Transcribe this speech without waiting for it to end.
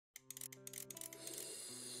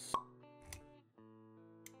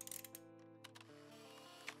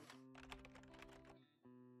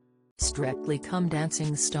Strictly Come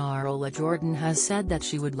Dancing star Ola Jordan has said that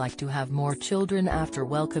she would like to have more children after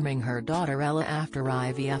welcoming her daughter Ella after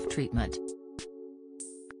IVF treatment.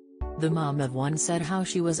 The mom of one said how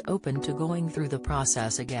she was open to going through the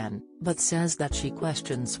process again, but says that she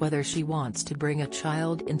questions whether she wants to bring a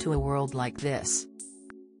child into a world like this.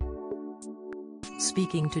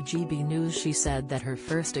 Speaking to GB News, she said that her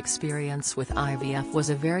first experience with IVF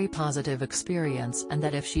was a very positive experience and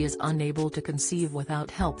that if she is unable to conceive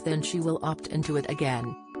without help then she will opt into it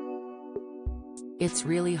again. It's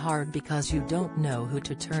really hard because you don't know who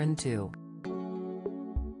to turn to.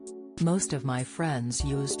 Most of my friends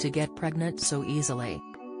used to get pregnant so easily.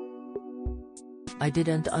 I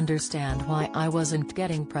didn't understand why I wasn't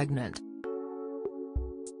getting pregnant.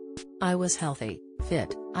 I was healthy,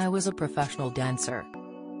 fit, I was a professional dancer.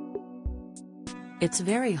 It's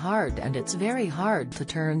very hard, and it's very hard to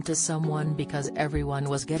turn to someone because everyone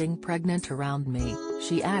was getting pregnant around me,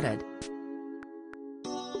 she added.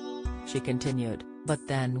 She continued, but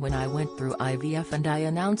then when I went through IVF and I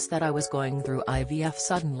announced that I was going through IVF,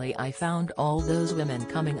 suddenly I found all those women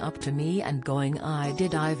coming up to me and going, I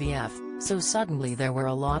did IVF, so suddenly there were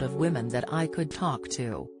a lot of women that I could talk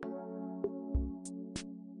to.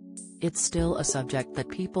 It's still a subject that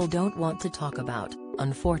people don't want to talk about,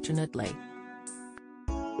 unfortunately.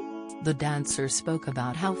 The dancer spoke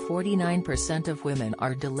about how 49% of women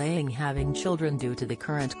are delaying having children due to the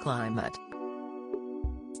current climate.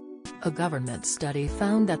 A government study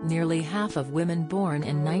found that nearly half of women born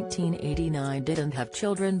in 1989 didn't have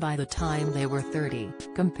children by the time they were 30,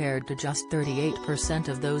 compared to just 38%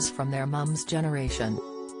 of those from their mom's generation.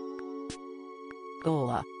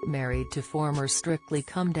 Ola, married to former Strictly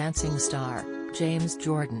Come Dancing star, James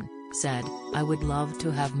Jordan, said, I would love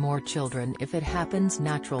to have more children if it happens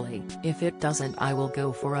naturally. If it doesn't, I will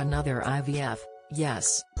go for another IVF,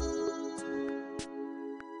 yes.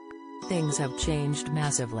 Things have changed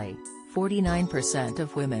massively. 49%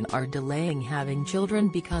 of women are delaying having children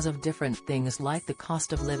because of different things like the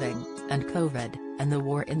cost of living, and COVID, and the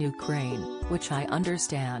war in Ukraine, which I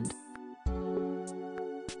understand.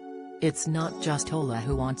 It's not just Ola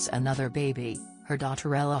who wants another baby, her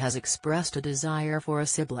daughter Ella has expressed a desire for a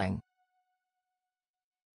sibling.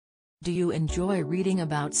 Do you enjoy reading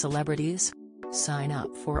about celebrities? Sign up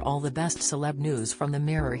for all the best celeb news from the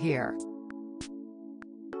Mirror here.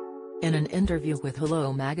 In an interview with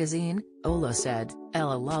Hello magazine, Ola said,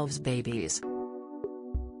 Ella loves babies.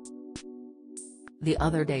 The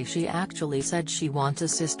other day she actually said she wants a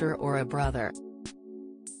sister or a brother.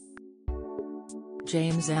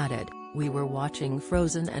 James added, we were watching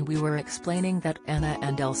Frozen and we were explaining that Anna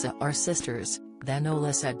and Elsa are sisters, then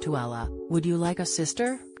Ola said to Ella, would you like a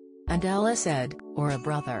sister? And Ella said, or a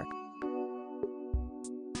brother.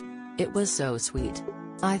 It was so sweet.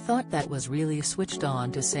 I thought that was really switched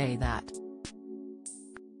on to say that.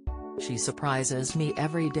 She surprises me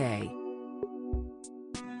every day.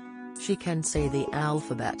 She can say the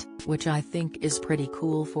alphabet, which I think is pretty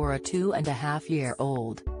cool for a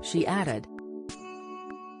 2.5-year-old, she added.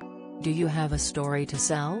 Do you have a story to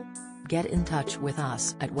sell? Get in touch with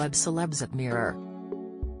us at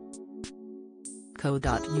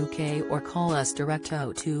webcelebs@mirror.co.uk or call us direct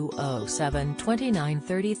 0207 29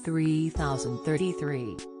 33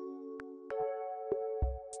 033.